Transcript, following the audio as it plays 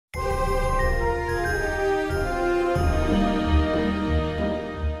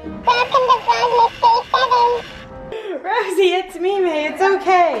Rosie, it's Mimei. It's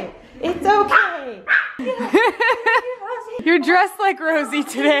okay. It's okay. You're dressed like Rosie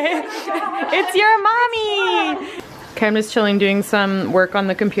today. It's your mommy. Okay, I'm just chilling doing some work on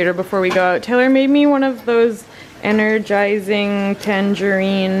the computer before we go out. Taylor made me one of those energizing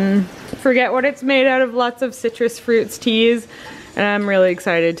tangerine, forget what it's made out of, lots of citrus fruits teas. And I'm really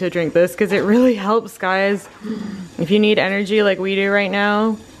excited to drink this because it really helps, guys. If you need energy like we do right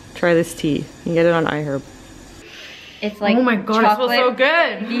now, try this tea. You can get it on IHERB. It's like, oh my god, it smells so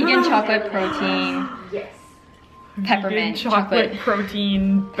good. Vegan chocolate protein. Yes. Peppermint chocolate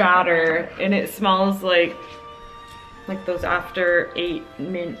protein batter, and it smells like those after 8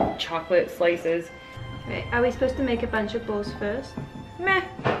 mint chocolate slices. Wait, are we supposed to make a bunch of balls first? Meh.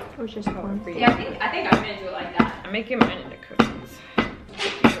 Or just one? Yeah, I think I'm gonna do it like that. I'm making mine into cookies.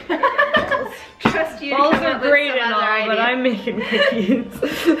 Trust you. Balls are great and all, but I'm making cookies.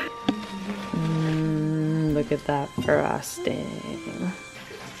 Look at that frosting.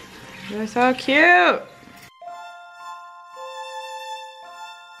 They're so cute.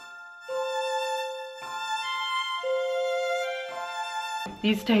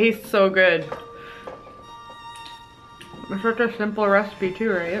 These taste so good. It's such a simple recipe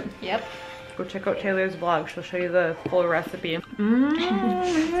too, right? Yep. Go check out Taylor's vlog. She'll show you the full recipe.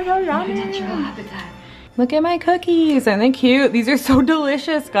 Look at my cookies. Aren't they cute? These are so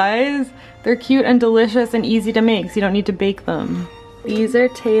delicious, guys. They're cute and delicious and easy to make, so you don't need to bake them. These are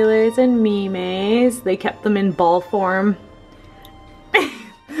Taylor's and Mimei's. They kept them in ball form.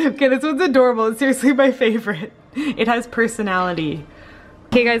 Okay, this one's adorable. It's seriously my favorite. It has personality.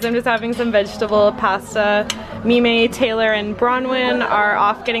 Okay guys, I'm just having some vegetable pasta. Mimei, Taylor, and Bronwyn are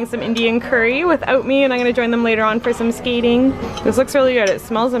off getting some Indian curry without me, and I'm gonna join them later on for some skating. This looks really good. It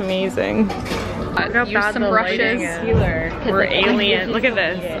smells amazing. Use some brushes. We're alien. Look at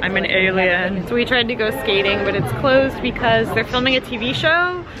this. I'm an alien. So we tried to go skating, but it's closed because they're filming a TV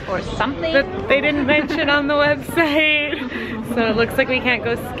show Or something. that they didn't mention on the website. So it looks like we can't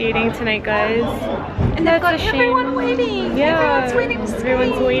go skating tonight, guys. And they've got everyone waiting. Yeah, Everyone's waiting to skate.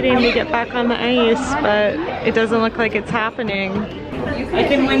 everyone's waiting to get back on the ice, but it doesn't look like it's happening. I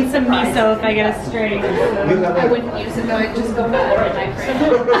can win some miso if I get a straight. I wouldn't use it though, I'd just go back to my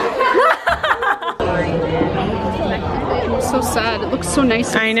It's so sad. It looks so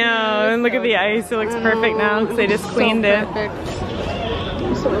nice. I know, and look at the ice. It looks perfect now because they just cleaned it.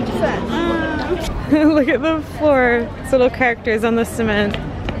 I'm so upset. Look at the floor. It's little characters on the cement.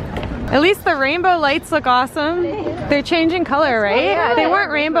 At least the rainbow lights look awesome. They're changing color, right? Yeah, they weren't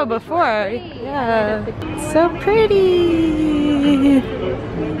rainbow before. Yeah. So pretty.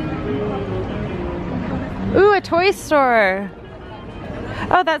 Ooh, a toy store.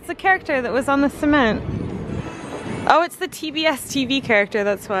 Oh, that's the character that was on the cement. Oh, it's the TBS TV character,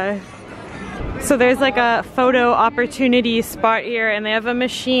 that's why. So there's like a photo opportunity spot here, and they have a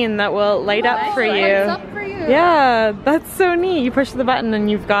machine that will light up for you. Yeah, that's so neat. You push the button and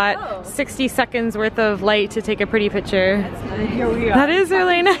you've got 60 seconds worth of light to take a pretty picture. That's nice. Here we are. That is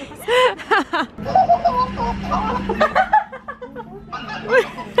really nice.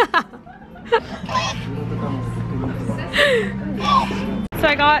 So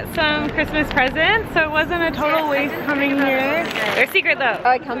I got some Christmas presents, so it wasn't a total waste coming here. They're secret though.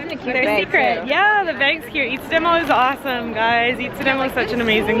 Oh, it comes in a cute They're bag secret. too. Yeah, the bag's cute. Itsudemo is awesome, guys. Itsudemo is such an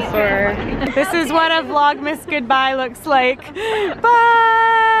amazing store. This is what a Vlogmas goodbye looks like.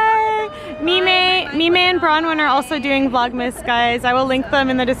 Bye! Mimei and Bronwyn are also doing Vlogmas, guys. I will link them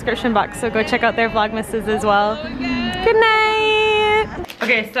in the description box, so go check out their Vlogmases as well. Good night!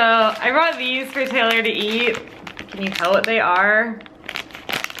 Okay, so I brought these for Taylor to eat. Can you tell what they are?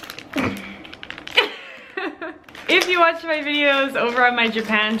 If you watch my videos over on my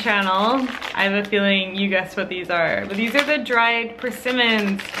Japan channel, I have a feeling you guessed what these are. But these are the dried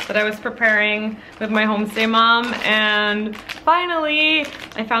persimmons that I was preparing with my homestay mom, and finally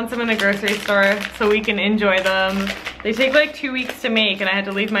I found some in the grocery store so we can enjoy them. They take like 2 weeks to make, and I had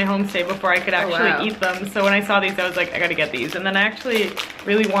to leave my homestay before I could actually eat them. So when I saw these, I was like, I gotta get these. And then I actually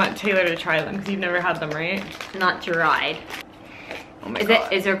really want Taylor to try them because you've never had them, right? Not dried. Oh my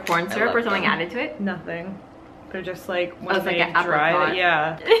God. Is there corn syrup or something added to it? Nothing. They're just like, Oh, it's like an dry apricot. it,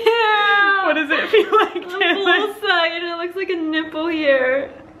 yeah. Yeah. What does it feel like, Taylor? sack, and it looks like a nipple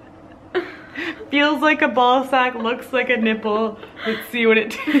here. Feels like a ball sack, looks like a nipple. Let's see what it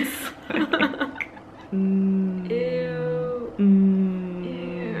tastes like. Ew.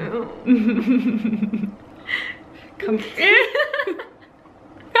 Ew. Come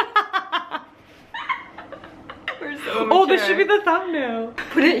We're so Oh, this mature. should be the thumbnail.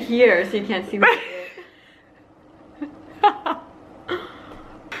 Put it here so you can't see me.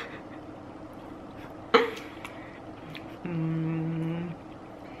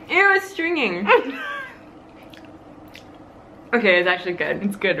 stringing. Okay, it's actually good.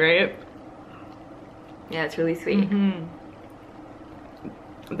 It's good, right? Yeah, it's really sweet.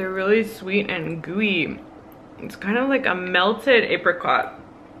 They're really sweet and gooey. It's kind of like a melted apricot.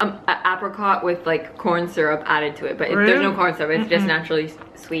 Apricot with like corn syrup added to it, but Really? there's no corn syrup. It's just naturally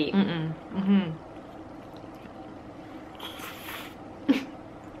sweet.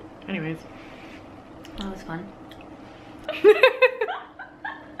 Anyways. That was fun.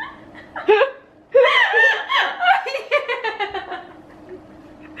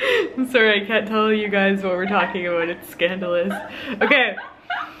 I'm sorry, I can't tell you guys what we're talking about. It's scandalous. Okay.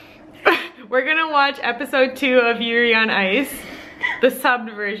 We're gonna watch episode 2 of Yuri on Ice. The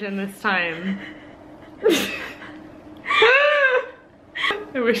subbed version this time.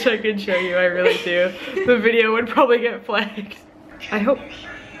 I wish I could show you, I really do. The video would probably get flagged. I hope.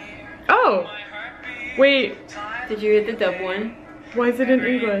 Oh! Wait, Did you hit the dub one? why is it in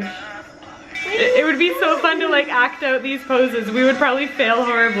English? It would be so fun to like act out these poses. We would probably fail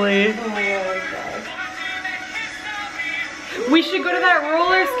horribly. Oh my god. We should go to that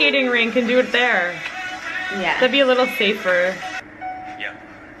roller skating rink and do it there. Yeah. That'd be a little safer.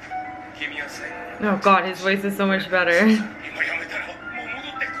 Oh god, his voice is so much better.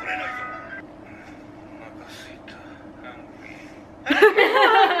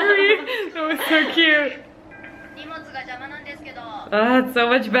 That was so cute. Oh, it's so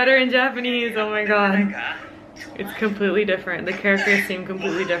much better in Japanese. Oh my god. It's completely different. The characters seem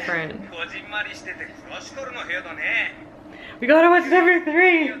completely different. We gotta watch number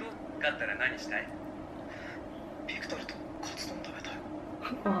 3.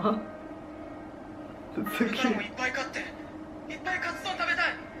 Aww. That's so cute.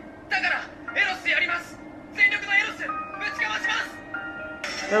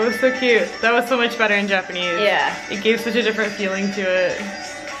 That was so cute. That was so much better in Japanese. Yeah. It gave such a different feeling to it.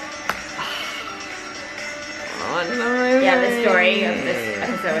 Oh, no. Yeah, the story of this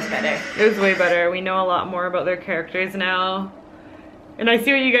episode was better. It was way better. We know a lot more about their characters now. And I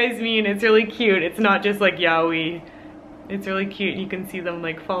see what you guys mean. It's really cute. It's not just like yaoi. It's really cute. You can see them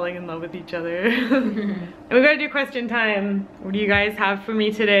like falling in love with each other. And we gotta do question time. What do you guys have for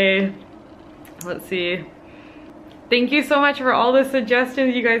me today? Let's see. Thank you so much for all the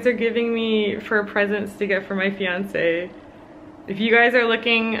suggestions you guys are giving me for presents to get for my fiance. If you guys are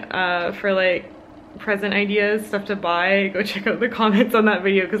looking for like present ideas, stuff to buy, go check out the comments on that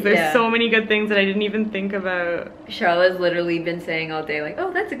video because there's so many good things that I didn't even think about. Charlotte's literally been saying all day like,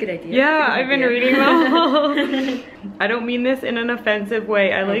 oh, that's a good idea. Yeah, I've been reading them all. I don't mean this in an offensive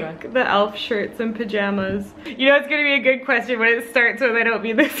way. I like the elf shirts and pajamas. You know it's gonna be a good question when it starts with I don't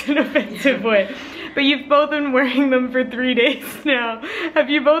mean this in an offensive way. But you've both been wearing them for 3 days now. Have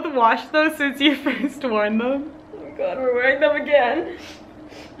you both washed those since you first worn them? Oh my god, we're wearing them again.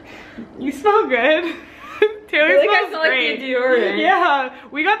 You smell good. Taylor smells great. Like the deodorant. Yeah,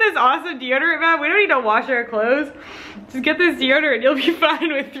 we got this awesome deodorant, man. We don't need to wash our clothes. Just get this deodorant, you'll be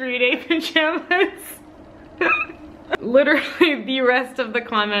fine with 3-day pajamas. Literally, the rest of the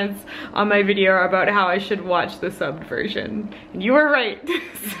comments on my video are about how I should watch the subbed version. And you were right,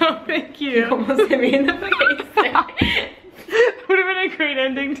 so thank you. You almost hit me in the face there. Would have been a great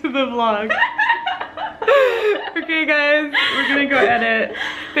ending to the vlog. Okay guys, we're gonna go edit.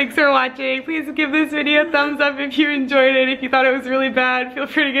 Thanks for watching. Please give this video a thumbs up if you enjoyed it. If you thought it was really bad, feel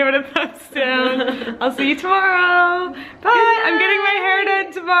free to give it a thumbs down. I'll see you tomorrow. Bye. I'm getting my hair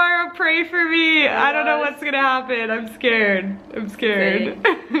done tomorrow. Pray for me. I don't know what's gonna happen. I'm scared. I'm scared.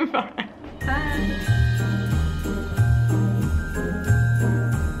 Bye. Bye.